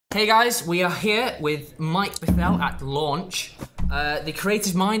Hey guys, we are here with Mike Bithell at launch. The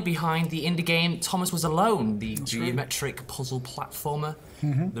creative mind behind the indie game Thomas Was Alone, the geometric puzzle platformer.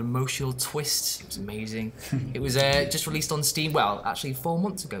 The emotional twist, it was amazing. It was just released on Steam, well, actually 4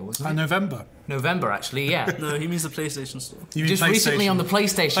 months ago, wasn't it? November. November, actually, yeah. No, he means the PlayStation Store. Just recently on the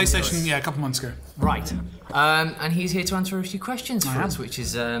PlayStation. PlayStation, yeah, a couple months ago. Right. And he's here to answer a few questions for us, which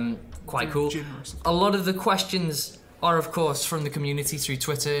is quite cool. Generous. A lot of the questions are, of course, from the community through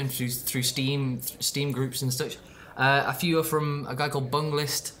Twitter and through Steam groups and such. A few are from a guy called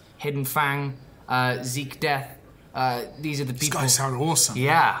Bunglist, Hidden Fang, Zeke Death. These are the people. These guys sound awesome.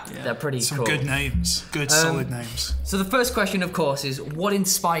 Yeah, they're pretty Some cool. good names. Good, solid names. So the first question, of course, is what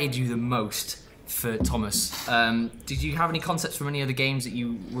inspired you the most for Thomas? Did you have any concepts from any other games that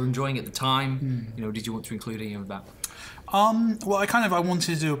you were enjoying at the time? You know, did you want to include any of that? Well, I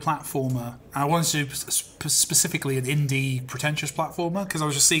wanted to do a platformer. I wanted to do specifically an indie, pretentious platformer because I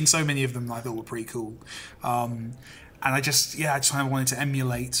was just seeing so many of them that I thought were pretty cool. And I just kind of wanted to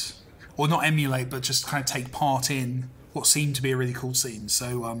emulate, or not emulate, but just kind of take part in what seemed to be a really cool scene.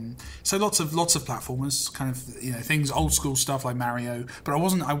 So, so lots of platformers, kind of things, old school stuff like Mario. But I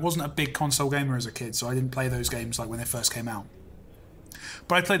wasn't a big console gamer as a kid, so I didn't play those games like when they first came out.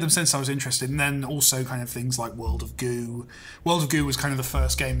 But I played them since I was interested, and then also kind of things like World of Goo. World of Goo was kind of the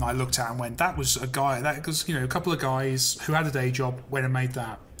first game that I looked at and went, that was a couple of guys who had a day job went and made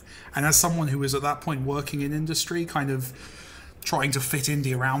that. And as someone who was at that point working in industry, kind of trying to fit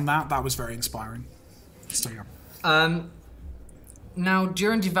indie around that was very inspiring. So yeah. Now,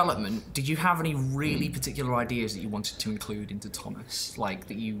 during development, did you have any really particular ideas that you wanted to include into Thomas? Like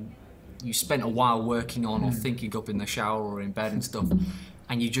that you spent a while working on or thinking up in the shower or in bed and stuff,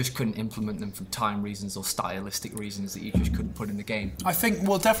 and you just couldn't implement them for time reasons or stylistic reasons that you just couldn't put in the game? I think,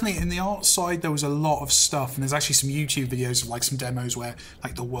 well, definitely in the art side there was a lot of stuff, and there's actually some YouTube videos of like some demos where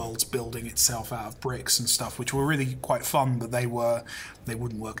like the world's building itself out of bricks and stuff, which were really quite fun, but they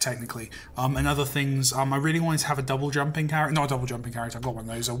wouldn't work technically. And other things, I really wanted to have a double jumping character, not a double jumping character, I got one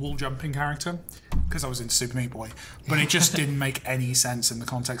of those, a wall jumping character, because I was into Super Meat Boy, but it just didn't make any sense in the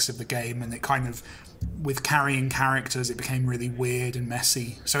context of the game, and it kind of, with carrying characters, it became really weird and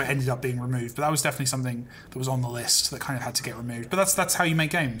messy, so it ended up being removed. But that was definitely something that was on the list that kind of had to get removed. But that's how you make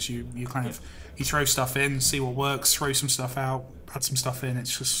games. You kind of you throw stuff in, see what works, throw some stuff out, add some stuff in.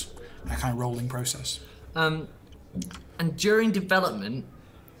 It's just that kind of rolling process. And during development,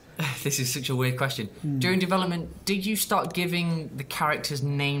 this is such a weird question. During development, did you start giving the characters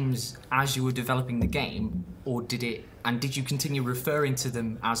names as you were developing the game, or did you continue referring to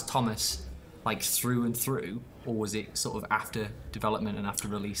them as Thomas, like through and through, or was it sort of after development and after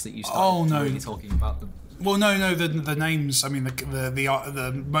release that you started really talking about them? Well, no, the names. I mean,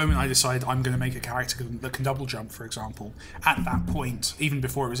 the moment I decided I'm going to make a character that can double jump, for example, at that point, even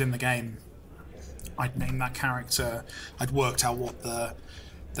before it was in the game, I'd named that character. I'd worked out what the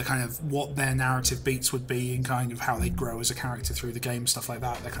kind of what their narrative beats would be and kind of how they'd grow as a character through the game, stuff like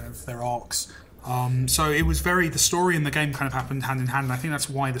that. Their kind of their arcs. So it was the story and the game kind of happened hand in hand, and I think that's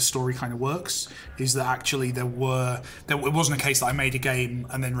why the story kind of works, is that actually it wasn't a case that I made a game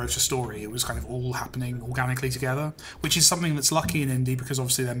and then wrote a story. It was kind of all happening organically together, which is something that's lucky in indie, because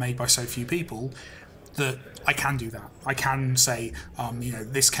obviously they're made by so few people, that I can do that. I can say,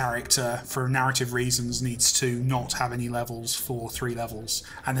 this character, for narrative reasons, needs to not have any levels for 3 levels,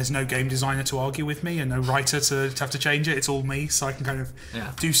 and there's no game designer to argue with me and no writer to have to change it. It's all me, so I can kind of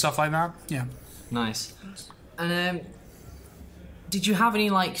do stuff like that. Yeah. Nice. And did you have any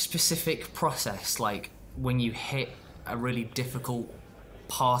like specific process, like when you hit a really difficult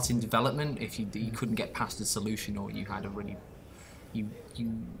part in development, if you couldn't get past a solution, or you had a really do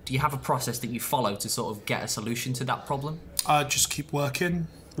you have a process that you follow to sort of get a solution to that problem? Just keep working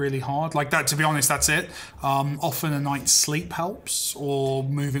really hard, like that. To be honest, that's it. Often a night's sleep helps, or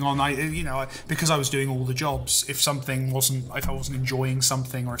moving on. Because I was doing all the jobs, if I wasn't enjoying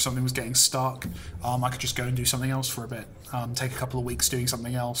something, or if something was getting stuck, I could just go and do something else for a bit. Take a couple of weeks doing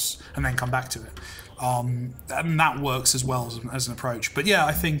something else, and then come back to it. And that works as well as an approach. But yeah,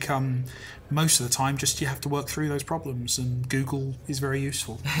 I think most of the time, just you have to work through those problems, and Google is very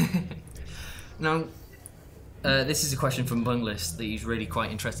useful. Now, this is a question from Bunglist that he's really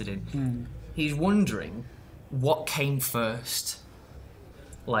quite interested in. He's wondering what came first.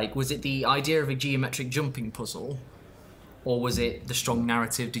 Like, was it the idea of a geometric jumping puzzle, or was it the strong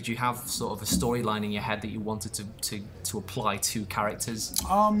narrative? Did you have sort of a storyline in your head that you wanted to apply to characters?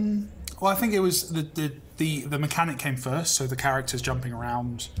 Well, I think it was the mechanic came first, so the characters jumping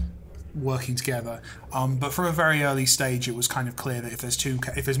around working together. But from a very early stage, it was kind of clear that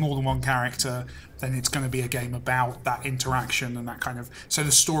if there's more than one character, then it's going to be a game about that interaction and that kind of. So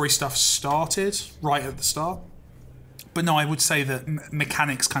the story stuff started right at the start. But no, I would say that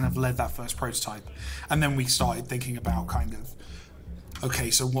mechanics kind of led that first prototype, and then we started thinking about kind of, okay,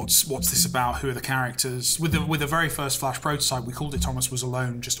 so what's this about? Who are the characters? With the very first Flash prototype, we called it Thomas Was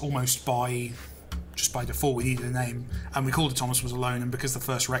Alone, just by default. We needed a name, and we called it Thomas Was Alone. And because the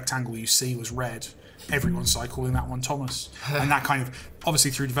first rectangle you see was red, everyone started calling that one Thomas. And that kind of,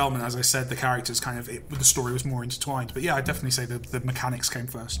 obviously through development, as I said, the characters kind of the story was more intertwined. But yeah, I'd definitely say the mechanics came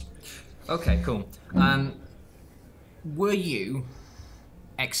first. Okay, cool. Were you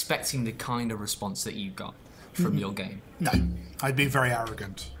expecting the kind of response that you got from your game? No, I'd be very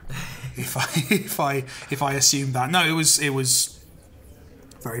arrogant if I assumed that. No, it was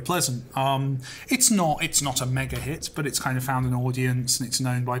very pleasant. It's not a mega hit, but it's kind of found an audience and it's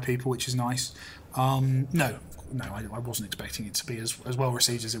known by people, which is nice. No, I wasn't expecting it to be as well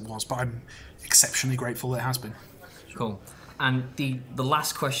received as it was, but I'm exceptionally grateful that it has been. Cool. And the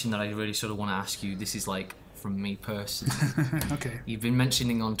last question that I really sort of want to ask you, this is like from me personally. Okay. You've been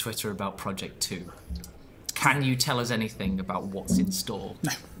mentioning on Twitter about Project 2. Can you tell us anything about what's in store?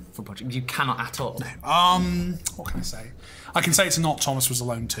 No. For Project? You cannot at all. No. What can I say? I can say it's not Thomas Was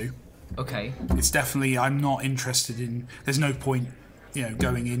Alone 2. Okay. It's definitely, I'm not interested in. There's no point,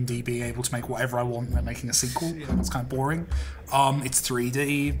 going indie, being able to make whatever I want and making a sequel. It's kind of boring. It's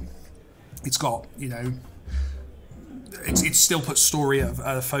 3D. It's got, It still puts story at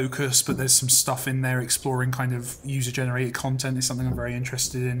a focus, but there's some stuff in there exploring kind of user-generated content is something I'm very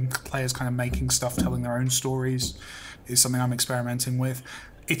interested in. Players kind of making stuff, telling their own stories is something I'm experimenting with.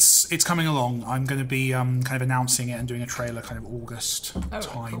 It's coming along. I'm going to be kind of announcing it and doing a trailer kind of August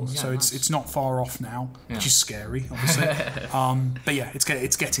time. Cool. Yeah, so it's not far off now, which is scary, obviously. But yeah, it's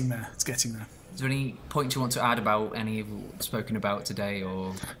getting there. It's getting there. Is there any points you want to add about any of what we've spoken about today,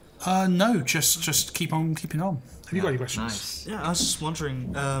 or? No, just keep on keeping on. Have you got any questions? Nice. Yeah, I was just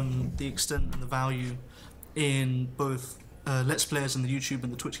wondering the extent and the value in both Let's Players and the YouTube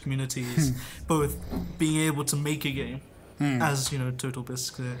and the Twitch communities, both being able to make a game, as Total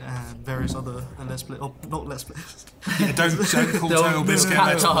Biscuit and various other Let's Play, or not Let's Players. Yeah, don't call Total Biscuit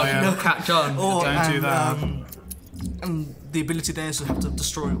Let's Player. No catch on. Don't do that. And the ability there is to have to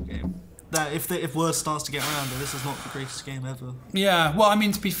destroy your game. That if word starts to get around that this is not the greatest game ever. Yeah, well, I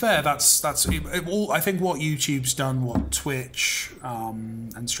mean, to be fair, that's all. I think what YouTube's done, what Twitch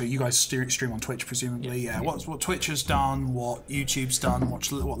and stream. You guys stream on Twitch, presumably. Yeah. What Twitch has done, what YouTube's done,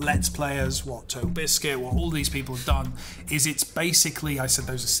 what Let's Players, what Total Biscuit, what all these people have done is it's basically. I said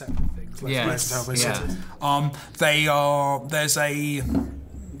those are separate things. Let's Players and Total Biscuit.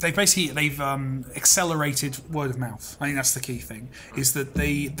 They've accelerated word of mouth. I think that's the key thing. Is that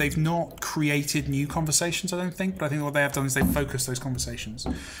they've not created new conversations. I don't think, but I think what they have done is they've focused those conversations.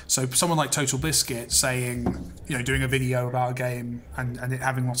 So someone like Total Biscuit saying, doing a video about a game and it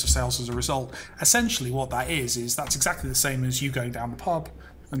having lots of sales as a result. Essentially, what that is that's exactly the same as you going down the pub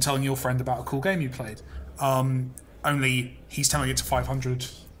and telling your friend about a cool game you played. Only he's telling it to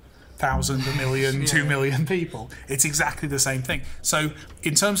 500,000, 1 million, 2 million people. It's exactly the same thing. So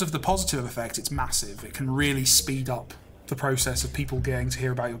in terms of the positive effect, it's massive. It can really speed up the process of people getting to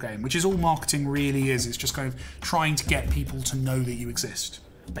hear about your game, which is all marketing really is. It's just kind of trying to get people to know that you exist,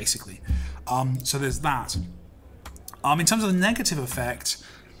 basically. So there's that. In terms of the negative effect,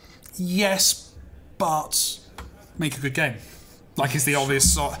 yes, but make a good game. Like is the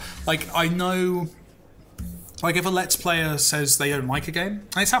obvious sort. Like I know. Like if a Let's Player says they don't like a game,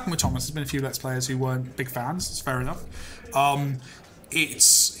 and it's happened with Thomas. There's been a few Let's Players who weren't big fans. It's fair enough.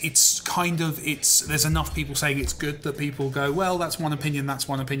 There's enough people saying it's good that people go, well, that's one opinion,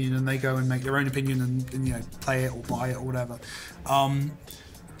 and they go and make their own opinion and play it or buy it or whatever.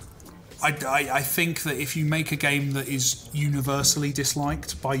 I think that if you make a game that is universally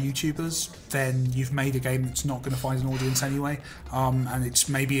disliked by YouTubers, then you've made a game that's not going to find an audience anyway, and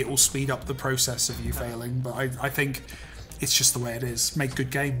maybe it will speed up the process of you failing. But I think it's just the way it is. Make good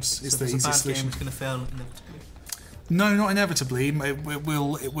games is the easiest solution. It's going to fail inevitably. No, not inevitably.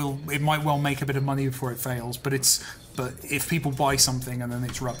 It might well make a bit of money before it fails. But if people buy something and then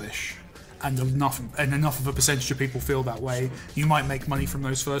it's rubbish, and enough of a percentage of people feel that way, you might make money from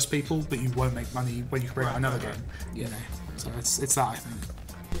those first people, but you won't make money when you bring out another game. Yeah. So it's that, I think.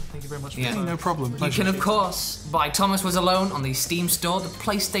 Thank you very much. Yeah. No problem. Pleasure. You can of course buy Thomas Was Alone on the Steam store, the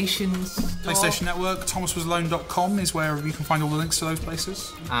PlayStation Network. ThomasWasAlone.com is where you can find all the links to those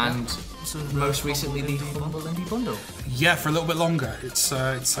places. And most recently the Humble Indie Bundle. Yeah, for a little bit longer. It's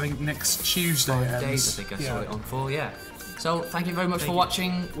I think next Tuesday. 5 days I think I saw it on for. Yeah. So thank you very much for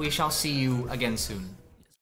watching. We shall see you again soon.